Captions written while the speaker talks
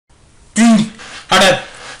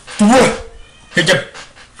Hajab.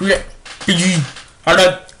 Fule. Piji.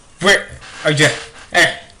 Halat. Fue. Aja.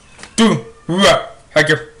 Tu. Hua.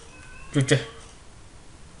 Hajab. Tuja.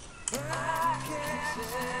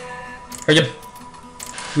 Hajab.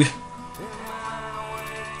 Wih.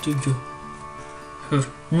 Tujuh.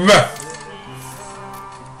 Hua.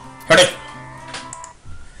 Halat.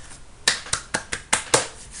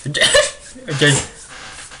 Aja.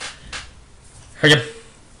 Hajab.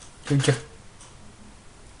 Tuja.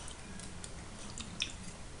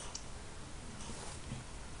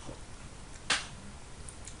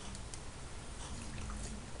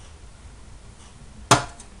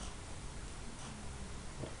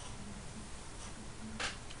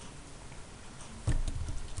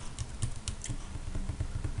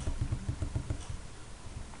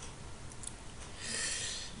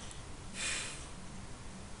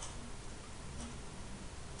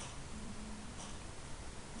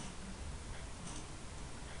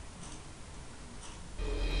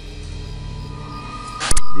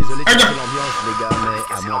 Désolé de casser l'ambiance, les gars,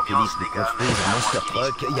 mais à moins que Lys ne construise un monster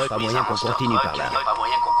truck, il n'y a pas moyen qu'on continue par là.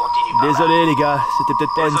 Désolé les gars, c'était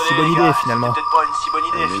peut-être pas une si bonne idée finalement.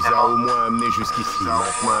 On les a au moins amenés jusqu'ici.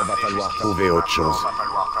 Maintenant, va falloir trouver autre chose.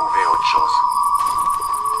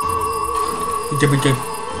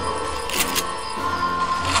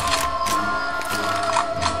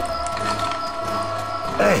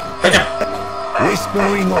 Hey!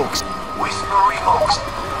 Whispering Oaks.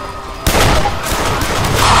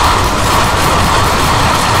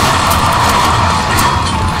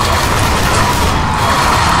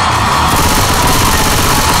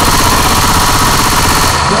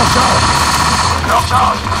 Leur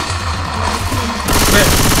charge. Ouais.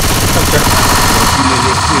 Ok. Tu les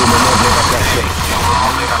laisser au moment de l'évacuation.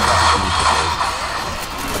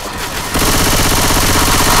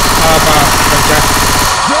 Ah bah, ok.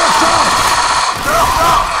 Leur charge.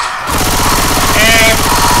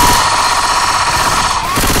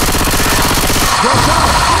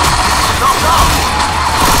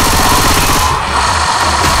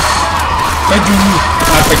 Pas du tout.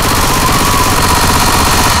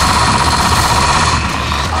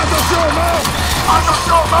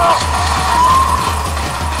 Attention, mort!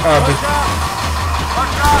 Ah, ben...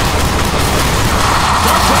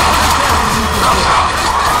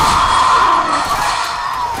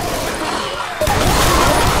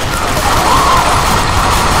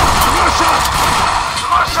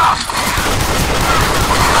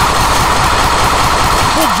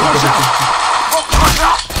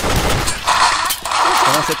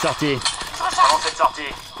 Pendant cette sortie.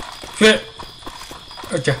 Fait.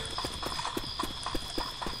 Ok.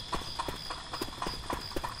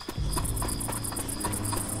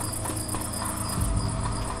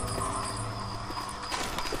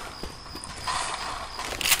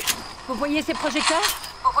 Vous voyez ces projecteurs?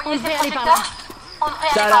 On devrait aller par là.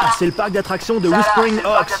 Ça là, c'est le parc d'attractions de Whispering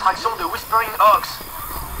Oaks.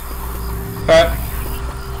 Ouais.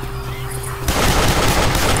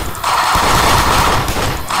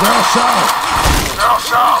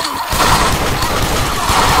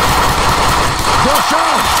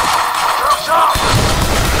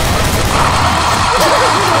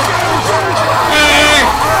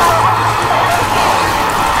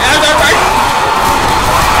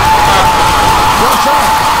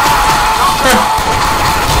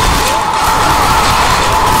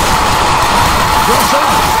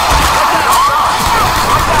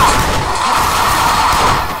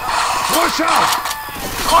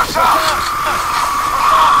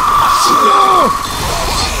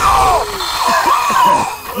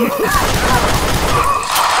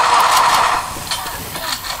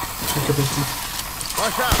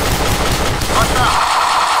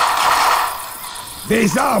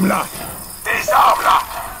 Des armes là!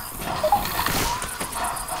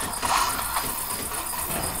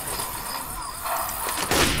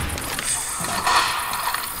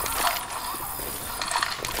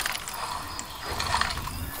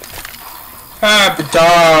 Ah putain!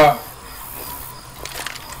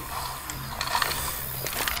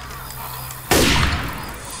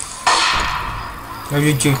 Ah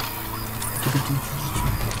Dieu.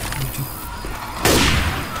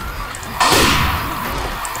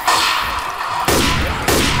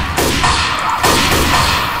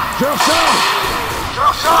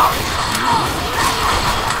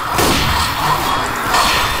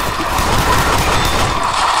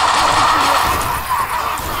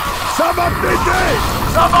 Ça va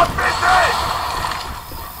péter!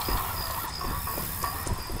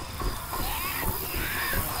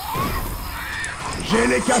 J'ai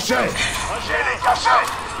les cachets!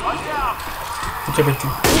 Ok, battu.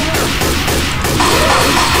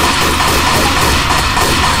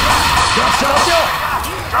 Attention!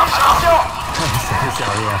 Ça peut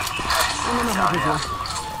servir. On en aura besoin.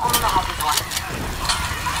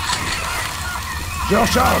 Je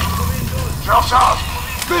recharge.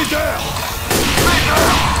 Peter.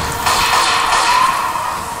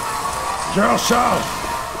 Je recharge.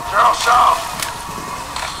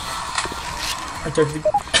 Attends.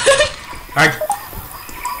 Aïe.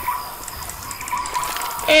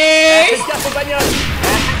 Hey. Faites gaffe aux bagnoles.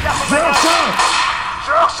 Je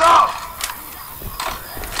recharge.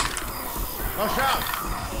 Ok.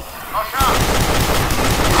 Je recharge.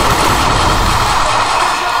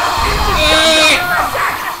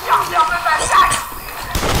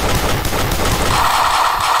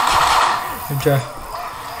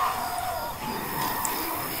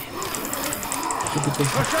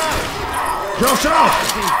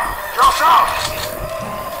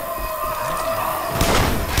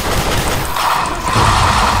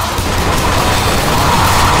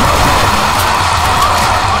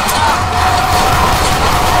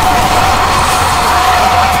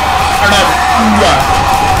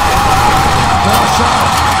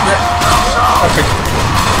 Okay.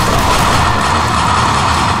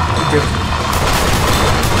 Okay.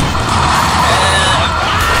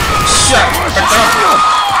 Shit!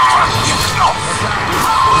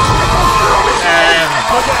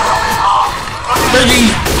 Baby!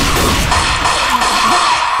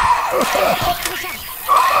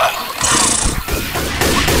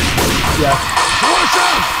 Yeah.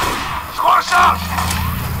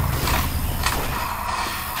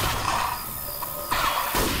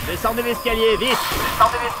 Descendez l'escalier, vite.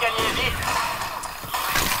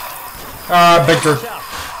 Ah, better.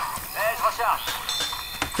 Je recharge.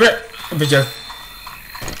 Ouais, better.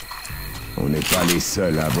 On n'est pas les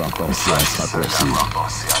seuls à avoir pensé à ce raccourci.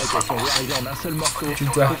 Ok, si on veut arriver en un seul morceau,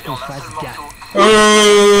 Putain. faut qu'on fasse gaffe. Oh!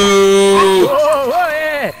 Oh,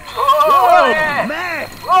 ouais. Mais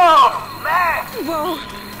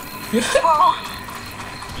Wow.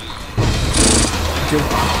 Ok.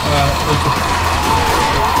 Ok.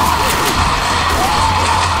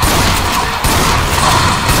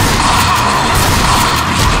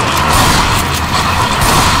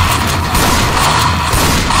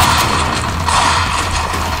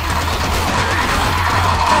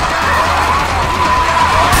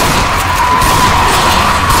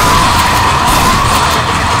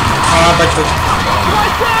 Ah, better.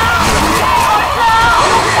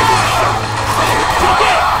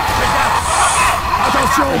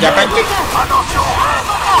 Attention. Il y a pas de...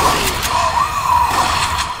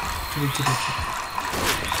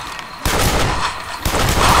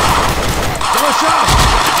 Je recharge.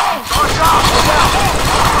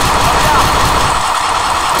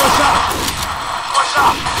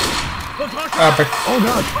 Ah, better. On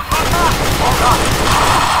note.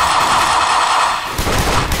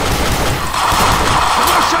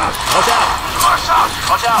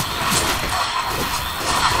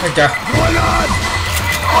 Ok.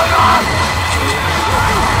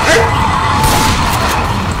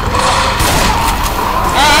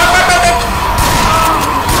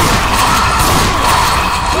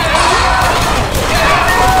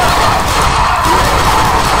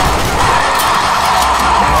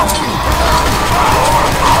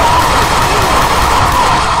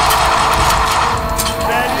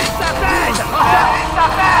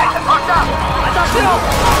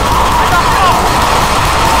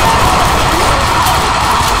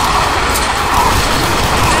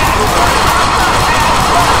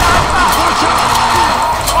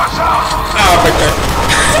 Ah, better.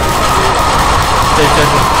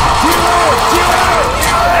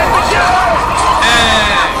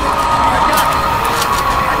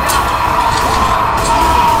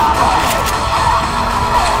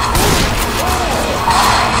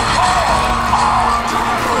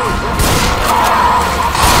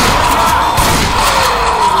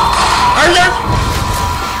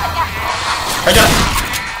 Regarde.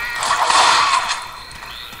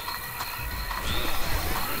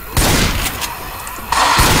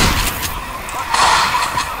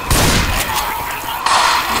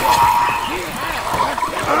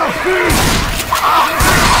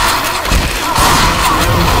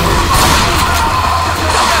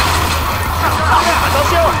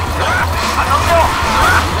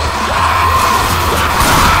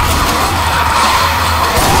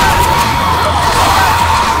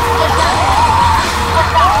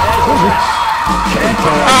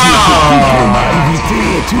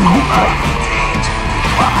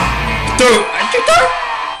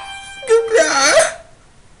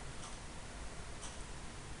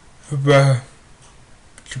 Bah,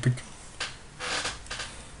 je peux.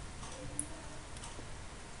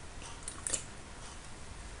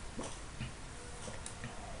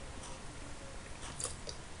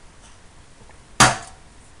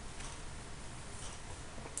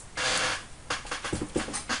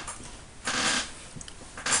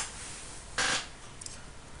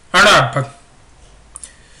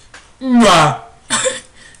 toi.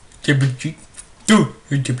 C'est petit. Tout.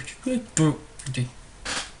 C'est petit. Tout. Petit.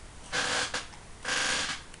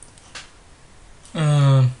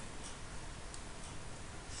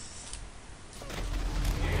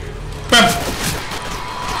 Pam.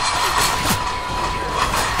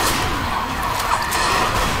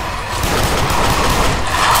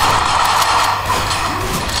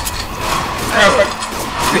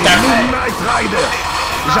 Night Rider.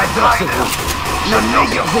 J'adore ce groupe. Les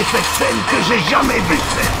meilleurs effets de scène que j'ai jamais vus.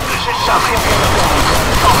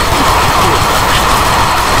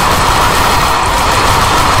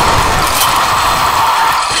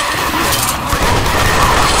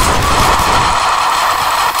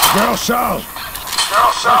 Je recharge.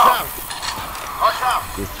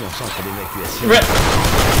 Question centre d'évacuation. Ouais.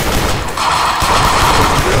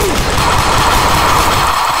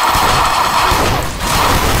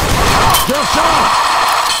 Je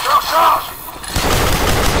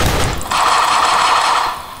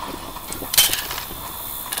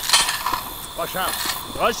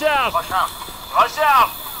recharge.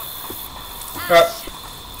 Recharge. Ah.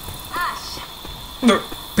 Non.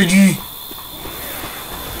 Petit.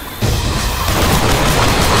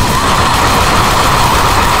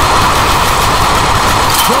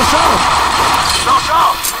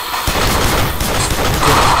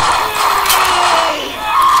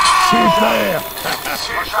 Super.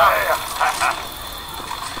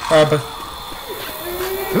 Ah bah.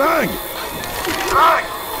 Flingue.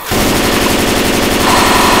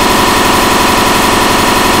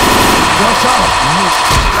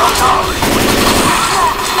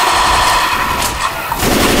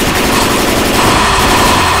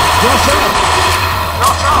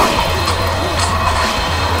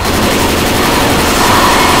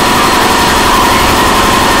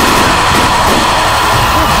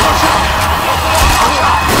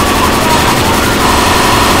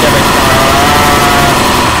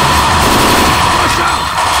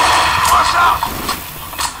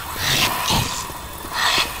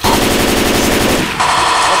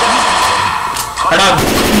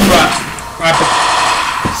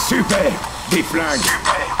 Super. Des flingues.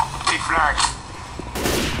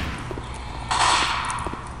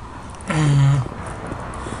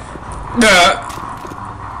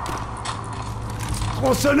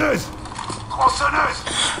 Tronçonneuse.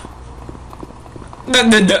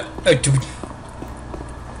 Tout.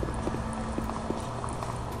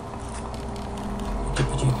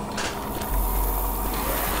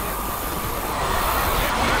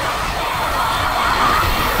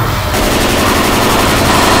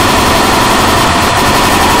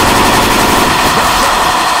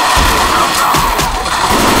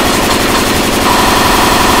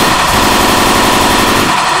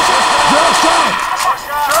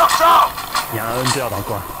 Il y a un hunter dans le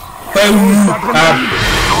coin.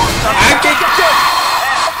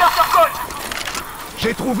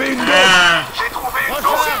 J'ai trouvé une dose.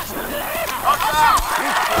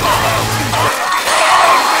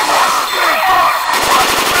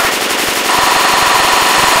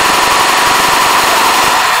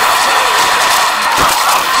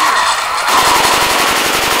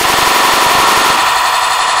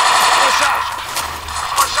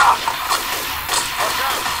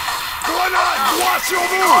 Grenade, droit sur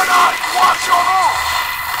vous.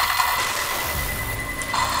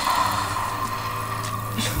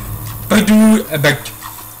 Pas du. Ah bah.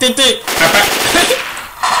 Tété. Ah bah.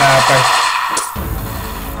 Ah bah.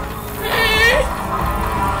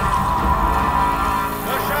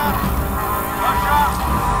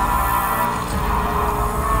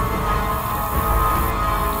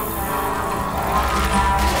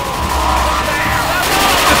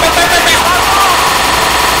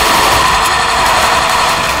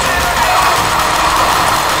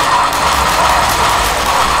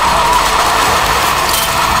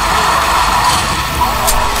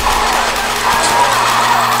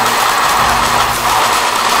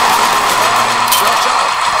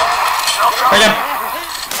 Regarde.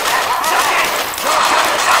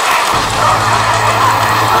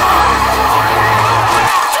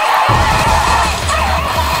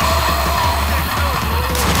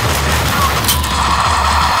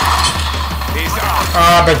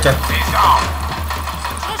 Ah bah tiens.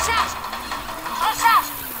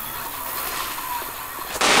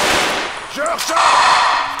 Je recharge.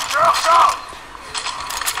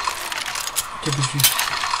 Qu'est-ce que tu...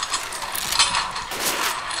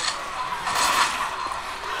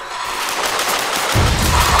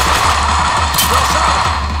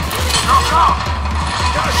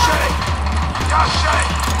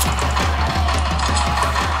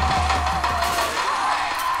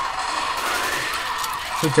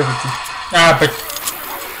 C'est petit. Ah bah.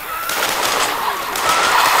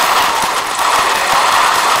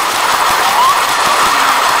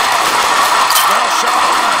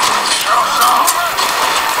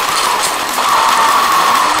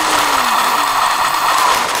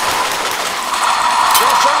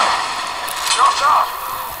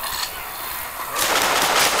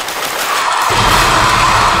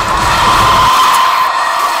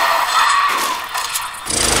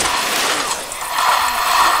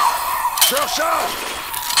 Je recharge!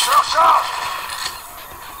 Je recharge!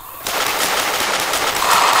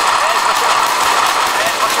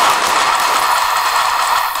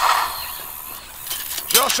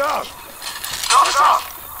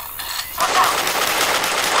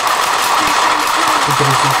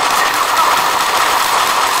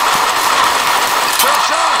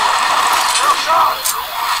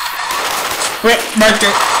 Ouais, back.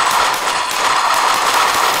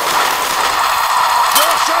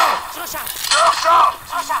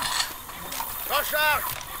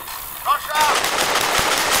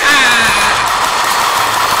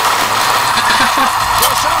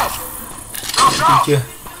 Ok.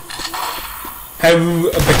 Have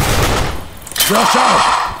a back. Je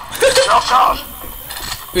recharge!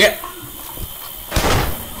 Yeah.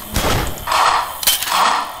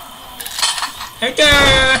 Ok.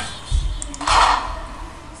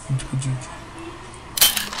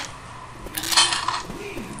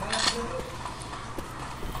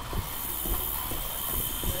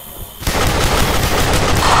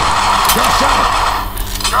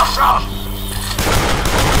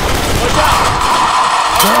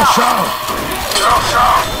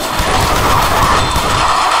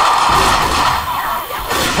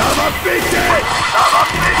 Ça va péter!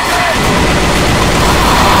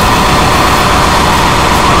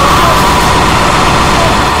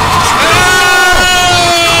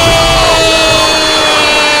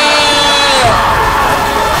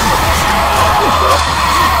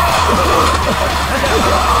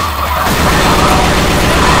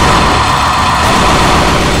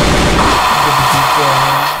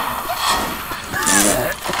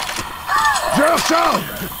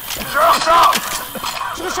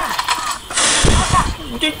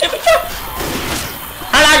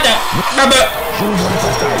 I like that.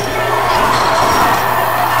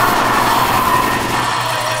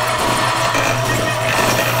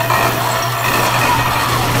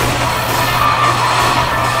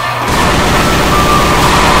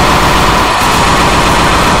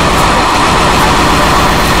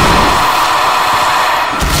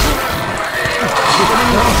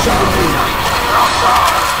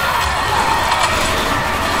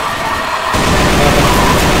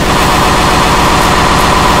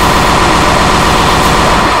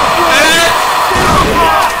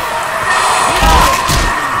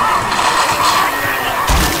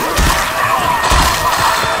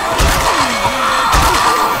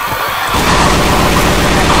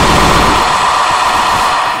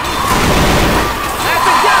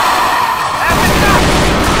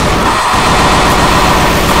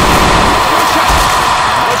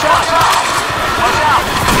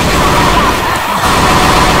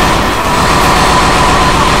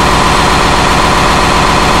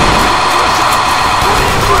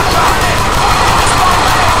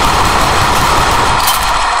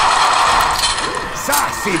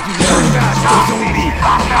 C'est du langage de zombie!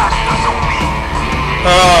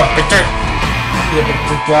 Ah, putain. Il y a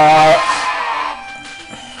pas.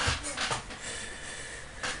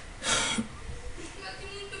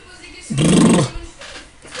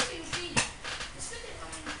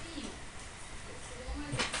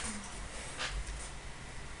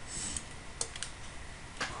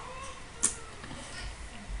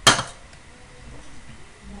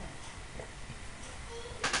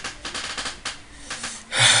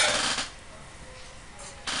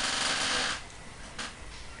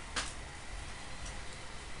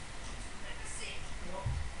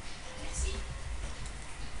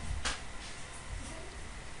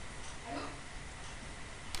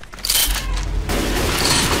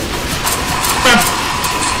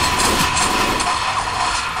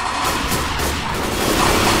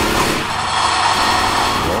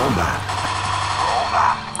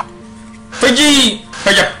 Pergi.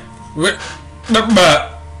 Sekejap. Wait.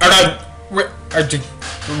 Ada. Wait. Aji.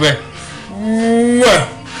 Wait. Wah.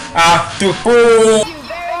 Ah, tu pun.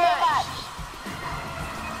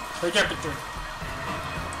 Sekejap, betul.